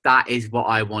God, that is what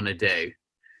I want to do.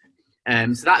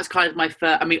 So that was kind of my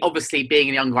first, I mean, obviously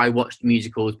being younger, I watched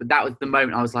musicals, but that was the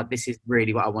moment I was like, this is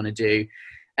really what I want to do.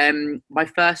 My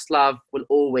first love will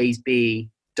always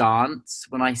be dance.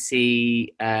 When I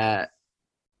see,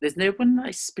 there's no one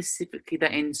specifically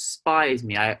that inspires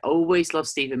me. I always love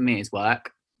Stephen Mears'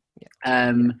 work.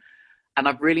 And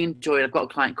I've really enjoyed, I've got a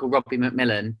client called Robbie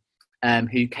McMillan,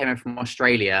 who came over from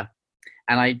Australia.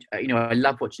 And I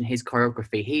love watching his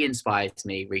choreography. He inspires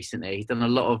me recently. He's done a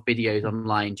lot of videos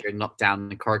online during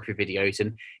lockdown and choreography videos,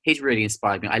 and he's really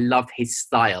inspired me. I love his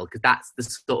style because that's the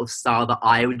sort of style that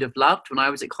I would have loved when I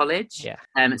was at college. Yeah.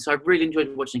 So I've really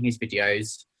enjoyed watching his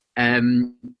videos.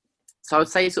 So I would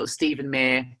say sort of Stephen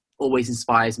Mear always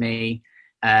inspires me.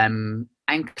 And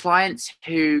clients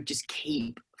who just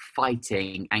keep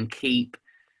fighting and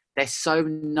they're so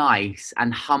nice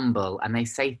and humble, and they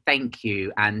say thank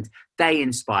you, and they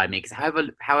inspire me because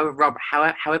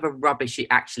however rubbish it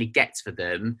actually gets for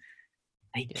them,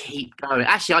 they keep going.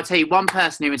 Actually, I'll tell you one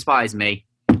person who inspires me.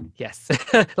 Yes,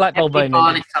 like Emily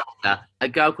Barnett Salter, a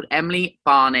girl called Emily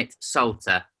Barnett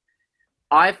Salter.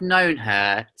 I've known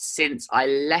her since I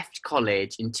left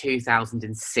college in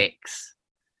 2006,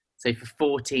 so for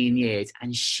 14 years,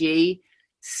 and she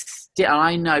still,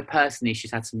 I know personally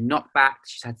she's had some knockbacks,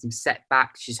 she's had some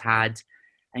setbacks,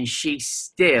 and she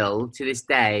still to this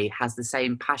day has the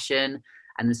same passion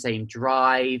and the same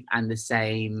drive and the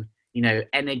same,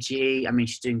 energy. I mean,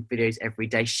 she's doing videos every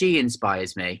day. She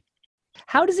inspires me.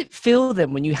 How does it feel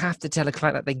then when you have to tell a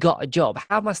client that they got a job?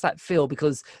 How must that feel?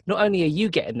 Because not only are you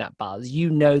getting that buzz,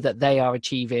 you know that they are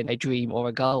achieving a dream or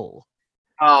a goal.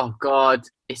 Oh God,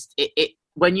 it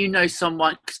when you know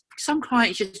someone, some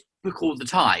clients just book all the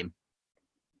time,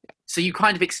 so you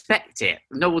kind of expect it.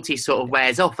 Novelty sort of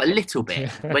wears off a little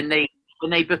bit when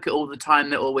they book it all the time.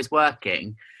 They're always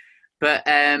working. But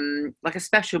like a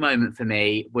special moment for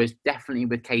me was definitely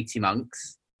with Katie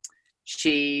Monks.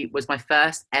 She was my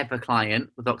first ever client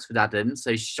with Oxford Adams,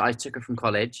 so I took her from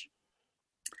college,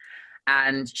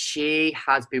 and she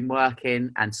has been working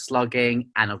and slugging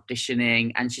and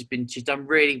auditioning, and she's done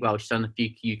really well. She's done a few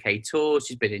UK tours.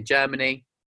 She's been in Germany.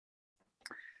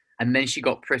 And then she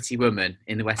got Pretty Woman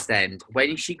in the West End.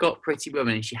 When she got Pretty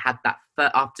Woman, and she had that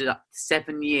after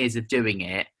 7 years of doing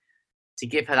it, to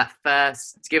give her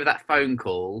that phone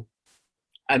call,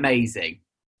 amazing,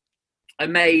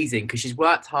 because she's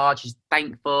worked hard, she's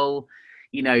thankful,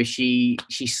 she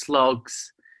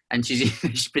slogs, and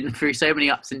she's been through so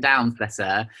many ups and downs, bless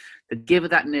her. But give her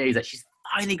that news that she's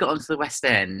finally got onto the West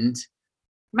End,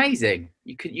 amazing.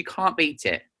 You can't beat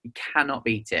it. You cannot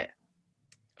beat it.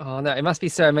 Oh no, it must be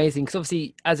so amazing because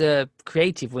obviously as a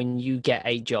creative, when you get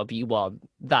a job, you want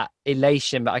that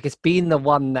elation, but I guess being the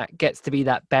one that gets to be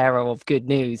that bearer of good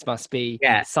news must be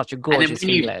such a gorgeous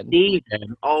feeling. You see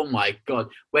them, oh my God,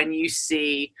 when you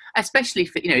see, especially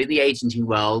for, in the agenting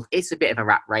world, it's a bit of a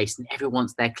rat race and everyone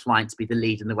wants their client to be the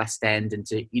lead in the West End and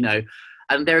to,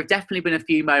 and there have definitely been a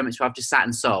few moments where I've just sat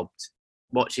and sobbed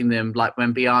watching them, like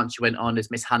when Bianchi went on as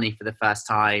Miss Honey for the first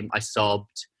time, I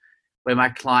sobbed. When my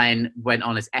client went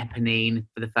on as Eponine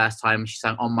for the first time, she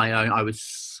sang On My Own, I was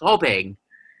sobbing.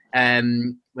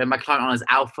 When my client went on as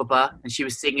Alphaba and she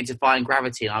was singing Defying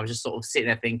Gravity, and I was just sort of sitting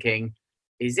there thinking,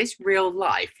 is this real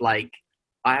life? Like,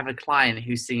 I have a client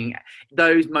who's singing.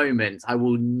 Those moments I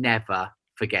will never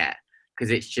forget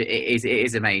because it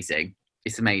is amazing.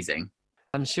 It's amazing.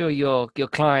 I'm sure your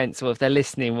clients, or if they're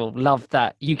listening, will love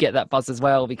that you get that buzz as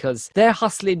well, because they're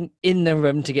hustling in the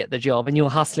room to get the job and you're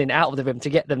hustling out of the room to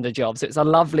get them the job. So it's a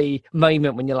lovely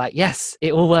moment when you're like, yes,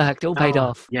 it all worked, it all paid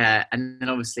off. Yeah, and then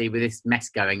obviously with this mess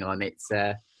going on, it's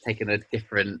taken a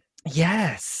different...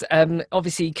 Yes,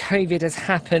 obviously COVID has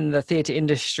happened, the theatre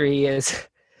industry is...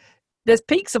 There's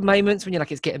peaks of moments when you're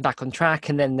like, it's getting back on track,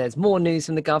 and then there's more news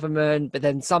from the government, but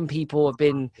then some people have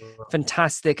been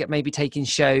fantastic at maybe taking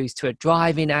shows to a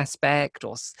drive-in aspect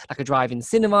or like a drive-in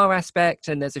cinema aspect,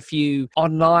 and there's a few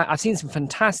online. I've seen some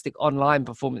fantastic online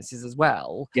performances as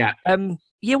well. Yeah. I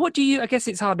guess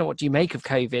it's hard to know what do you make of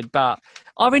COVID, but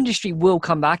our industry will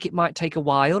come back. It might take a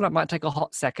while, it might take a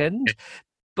hot second.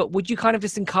 But would you kind of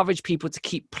just encourage people to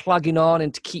keep plugging on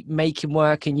and to keep making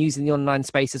work and using the online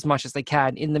space as much as they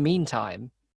can in the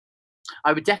meantime?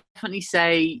 I would definitely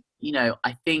say,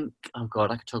 I think, oh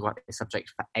God, I could talk about this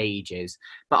subject for ages.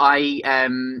 But I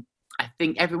I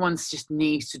think everyone's just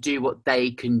needs to do what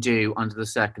they can do under the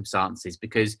circumstances,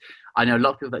 because I know a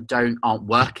lot of people that aren't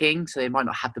working, so they might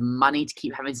not have the money to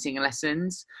keep having singing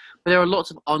lessons. But there are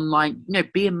lots of online,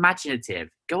 be imaginative.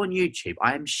 Go on YouTube.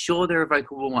 I am sure there are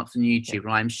vocal warm-ups on YouTube,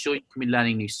 and I'm sure you can be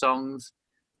learning new songs.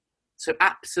 So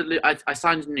absolutely, I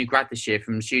signed a new grad this year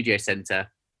from the Studio Centre.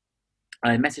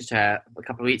 I messaged her a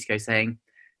couple of weeks ago saying,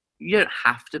 you don't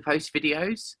have to post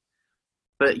videos,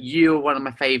 but you're one of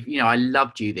my favourite. I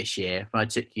loved you this year when I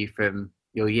took you from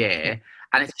your year.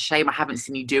 And it's a shame I haven't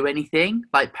seen you do anything,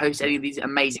 like post any of these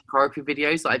amazing choreography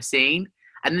videos that I've seen.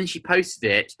 And then she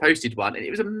posted one, and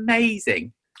it was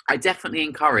amazing. I definitely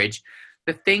encourage.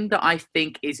 The thing that I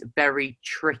think is very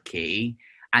tricky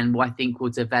and what I think will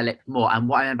develop more, and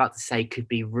what I'm about to say could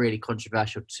be really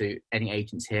controversial to any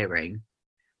agents hearing,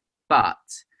 but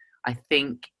I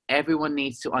think everyone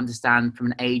needs to understand from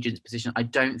an agent's position. I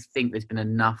don't think there's been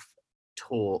enough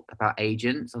talk about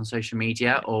agents on social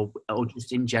media or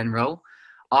just in general.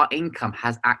 Our income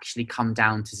has actually come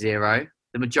down to zero.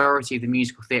 The majority of the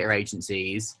musical theatre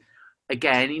agencies,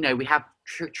 again, we have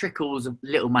trickles of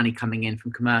little money coming in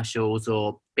from commercials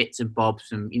or bits and bobs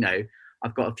from,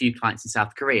 I've got a few clients in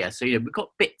South Korea. So, we've got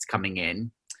bits coming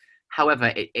in.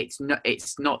 However, it's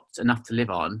not enough to live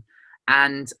on.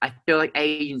 And I feel like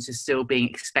agents are still being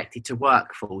expected to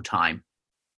work full time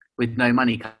with no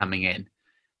money coming in.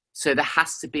 So there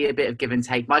has to be a bit of give and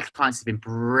take. My clients have been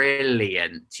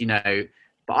brilliant,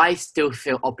 but I still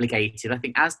feel obligated. I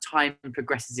think as time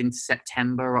progresses into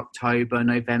September, October,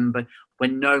 November,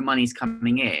 when no money's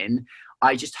coming in,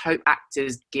 I just hope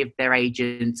actors give their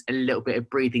agents a little bit of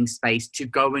breathing space to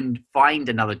go and find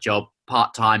another job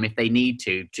part-time if they need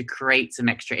to create some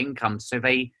extra income so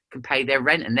they can pay their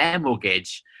rent and their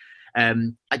mortgage.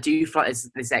 I do feel like there's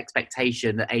this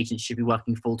expectation that agents should be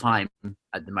working full-time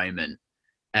at the moment.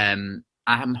 I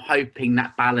am hoping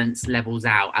that balance levels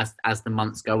out as the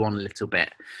months go on a little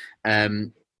bit,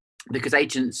 because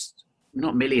agents,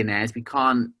 not millionaires, we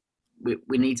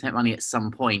need to make money at some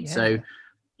point. Yeah. So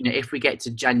if we get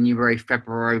to January,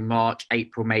 February, March,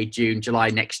 April, May, June, July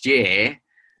next year,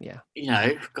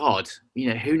 God,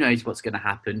 who knows what's going to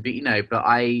happen. But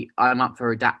I'm up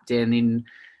for adapting. And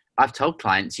I've told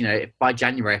clients, if by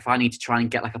January, if I need to try and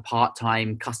get like a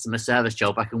part-time customer service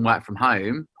job, I can work from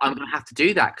home, I'm going to have to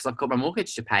do that because I've got my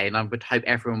mortgage to pay. And I would hope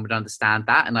everyone would understand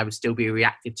that. And I would still be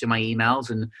reactive to my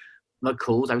emails and my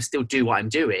calls. I would still do what I'm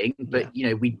doing. But,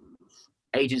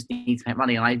 agents need to make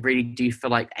money. And I really do feel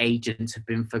like agents have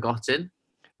been forgotten.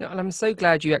 No, and I'm so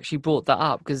glad you actually brought that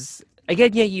up because,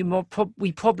 again,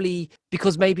 we probably,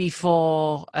 because maybe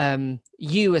for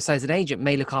you as an agent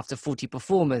may look after 40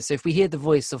 performers. So if we hear the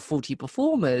voice of 40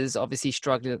 performers obviously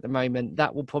struggling at the moment,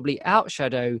 that will probably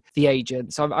outshadow the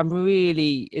agent. So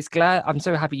I'm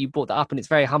so happy you brought that up, and it's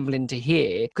very humbling to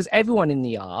hear because everyone in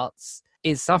the arts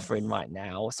is suffering right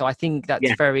now. So I think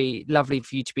that's very lovely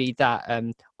for you to be that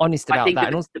honest about that.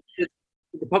 And also,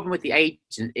 the problem with the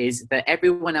agent is that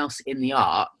everyone else in the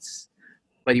arts,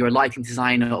 whether you're a lighting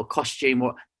designer or costume,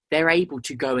 they're able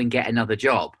to go and get another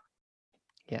job.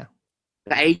 Yeah.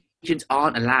 The agents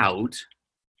aren't allowed,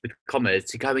 with commas,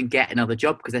 to go and get another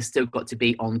job because they've still got to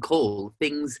be on call.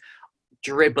 Things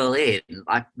dribble in.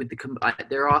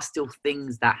 There are still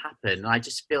things that happen. And I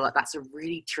just feel like that's a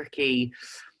really tricky,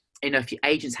 if your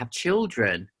agents have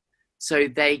children, so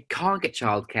they can't get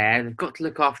childcare, they've got to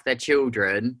look after their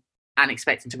children and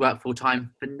expect them to work full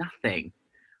time for nothing.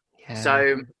 Yeah.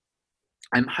 So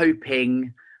I'm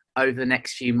hoping over the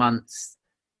next few months,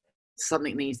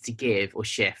 something needs to give or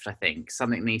shift. I think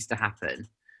something needs to happen,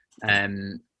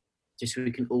 just so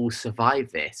we can all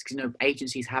survive this. Because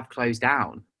agencies have closed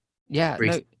down. Yeah,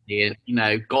 recently,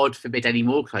 and God forbid any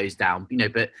more close down.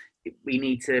 But we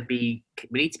need to be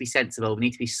sensible. We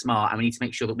need to be smart, and we need to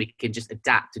make sure that we can just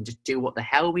adapt and just do what the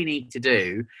hell we need to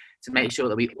do to make sure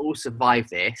that we all survive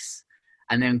this.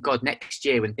 And then, God, next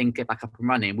year when things get back up and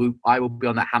running, I will be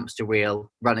on that hamster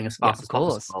wheel running as fast as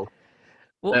possible.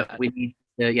 Well, but we need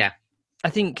to, I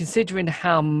think considering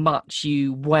how much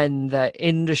when the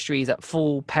industry is at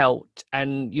full pelt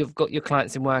and you've got your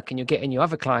clients in work and you're getting your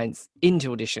other clients into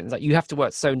auditions, like you have to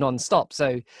work so non-stop.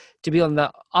 So to be on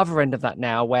the other end of that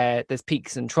now where there's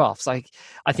peaks and troughs, I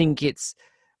think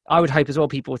I would hope as well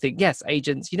people think, yes,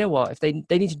 agents, you know what, if they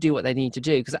need to do what they need to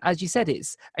do. Because as you said,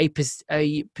 it's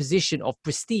a position of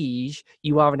prestige.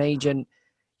 You are an agent.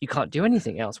 You can't do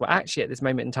anything else. Well, actually, at this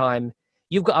moment in time,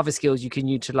 you've got other skills you can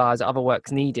utilize, other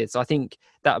work's needed. So I think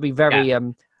that would be very, I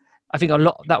think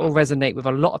that will resonate with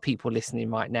a lot of people listening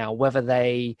right now, whether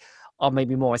they are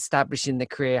maybe more established in their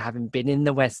career, having been in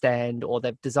the West End, or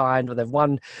they've designed, or they've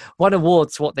won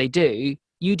awards for what they do.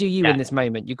 you do you in this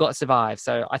moment. You've got to survive.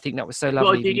 So I think that was so Well,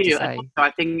 lovely of you to say.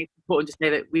 I think it's important to say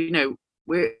that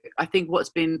I think what's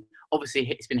been, obviously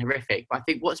it's been horrific, but I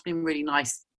think what's been really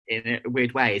nice in a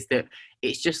weird way is that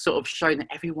it's just sort of shown that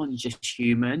everyone's just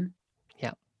human.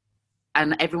 Yeah.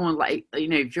 And everyone, like,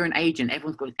 if you're an agent,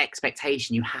 everyone's got an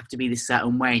expectation. You have to be this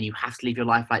certain way, and you have to live your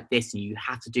life like this, and you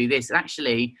have to do this. And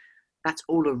actually, that's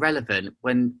all irrelevant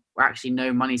when actually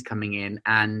no money's coming in,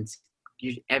 and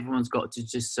everyone's got to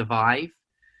just survive.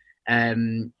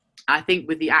 I think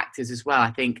with the actors as well,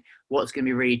 I think what's going to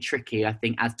be really tricky, I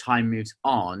think, as time moves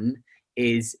on,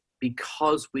 is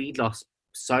because we lost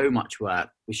so much work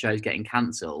with shows getting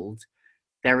cancelled,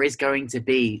 there is going to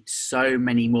be so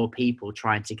many more people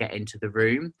trying to get into the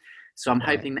room. So I'm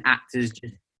hoping the actors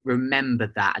just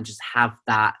remember that and just have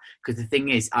that. Because the thing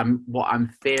is, what I'm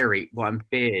feared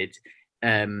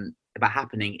about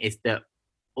happening is that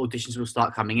auditions will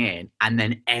start coming in, and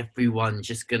then everyone's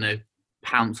just going to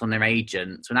pounce on their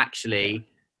agents. When actually,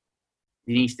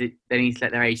 they need to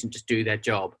let their agent just do their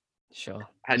job. Sure.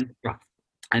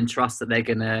 And trust that they're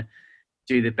going to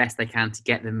do the best they can to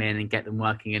get them in and get them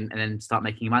working and then start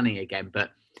making money again.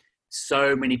 But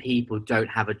so many people don't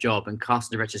have a job, and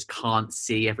casting directors can't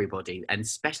see everybody, and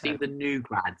especially the new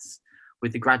grads,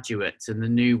 with the graduates and the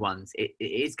new ones, it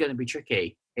is going to be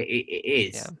tricky. It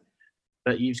is. Yeah.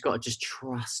 But you've just got to just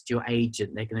trust your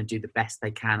agent. They're going to do the best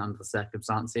they can under the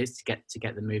circumstances to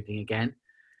get them moving again.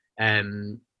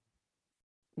 And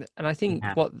I think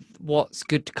what's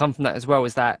good to come from that as well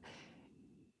is that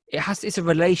it's a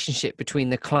relationship between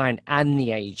the client and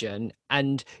the agent.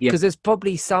 And because there's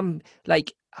probably some,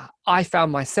 like, I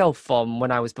found myself from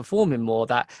when I was performing more,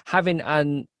 that having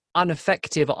an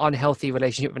ineffective or unhealthy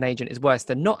relationship with an agent is worse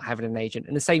than not having an agent.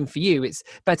 And the same for you. It's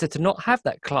better to not have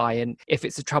that client if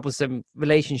it's a troublesome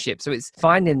relationship. So it's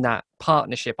finding that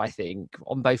partnership, I think,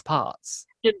 on both parts.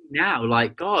 Now,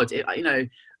 like, God,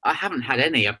 I haven't had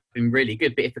any. I've been really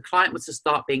good. But if the client was to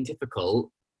start being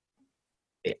difficult,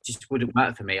 it just wouldn't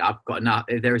work for me. I've got enough.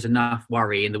 There is enough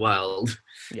worry in the world.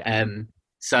 Yeah.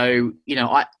 So,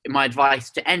 my advice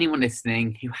to anyone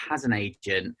listening who has an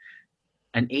agent,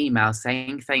 an email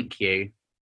saying thank you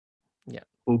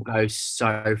will go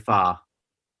so far.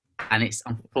 And it's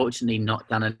unfortunately not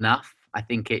done enough. I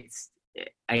think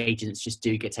agents just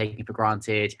do get taken for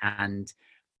granted, and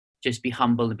just be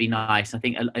humble and be nice. I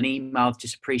think an email of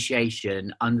just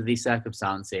appreciation under these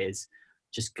circumstances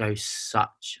just goes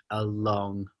such a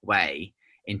long way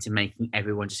into making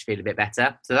everyone just feel a bit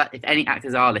better. So that if any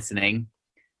actors are listening,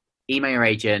 email your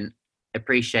agent,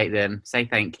 appreciate them, say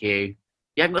thank you.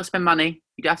 You haven't got to spend money.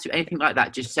 You don't have to do anything like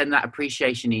that. Just send that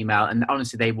appreciation email, and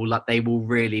honestly, they will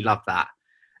really love that,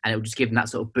 and it will just give them that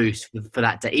sort of boost for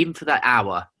that day, even for that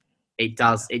hour. It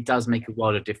does make a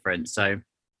world of difference. So.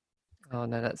 Oh,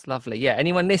 no, that's lovely. Yeah,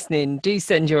 anyone listening, do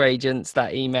send your agents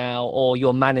that email, or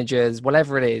your managers,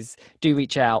 whatever it is, do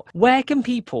reach out. Where can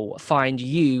people find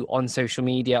you on social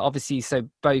media? Obviously, so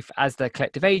both as the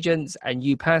collective agents and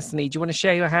you personally, do you want to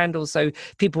share your handles so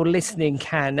people listening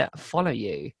can follow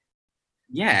you?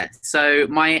 Yeah, so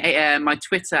my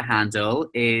Twitter handle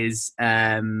is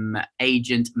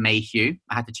Agent Mayhew.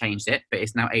 I had to change it, but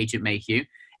it's now Agent Mayhew,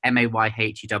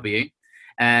 Mayhew.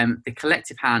 The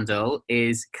collective handle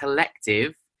is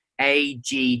Collective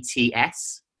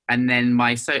AGTS, and then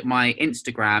my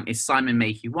Instagram is Simon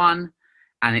Mayhew 1,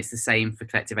 and it's the same for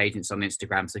collective agents on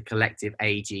Instagram, so Collective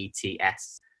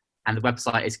AGTS, and the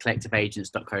website is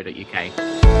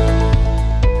collectiveagents.co.uk.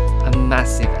 A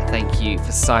massive thank you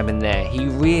for Simon there. He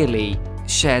really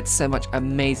shared so much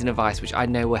amazing advice, which I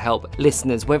know will help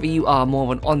listeners, whether you are more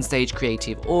of an onstage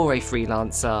creative or a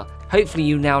freelancer. Hopefully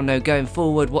you now know going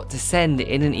forward what to send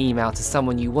in an email to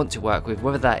someone you want to work with,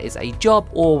 whether that is a job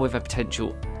or with a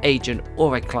potential agent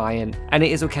or a client. And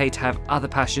it is okay to have other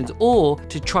passions or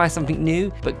to try something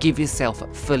new, but give yourself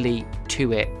fully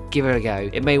to it. Give it a go.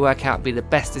 It may work out and be the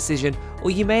best decision, or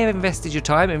you may have invested your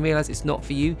time and realize it's not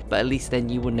for you, but at least then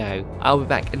you will know. I'll be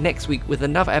back next week with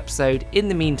another episode. In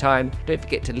the meantime, don't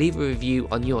forget to leave a review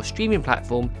on your streaming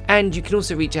platform, and you can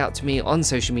also reach out to me on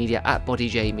social media at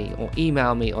BodyJamie, or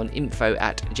email me on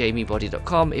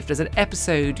info@jamiebody.com if there's an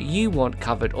episode you want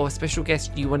covered or a special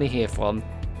guest you want to hear from.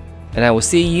 And I will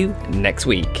see you next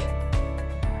week.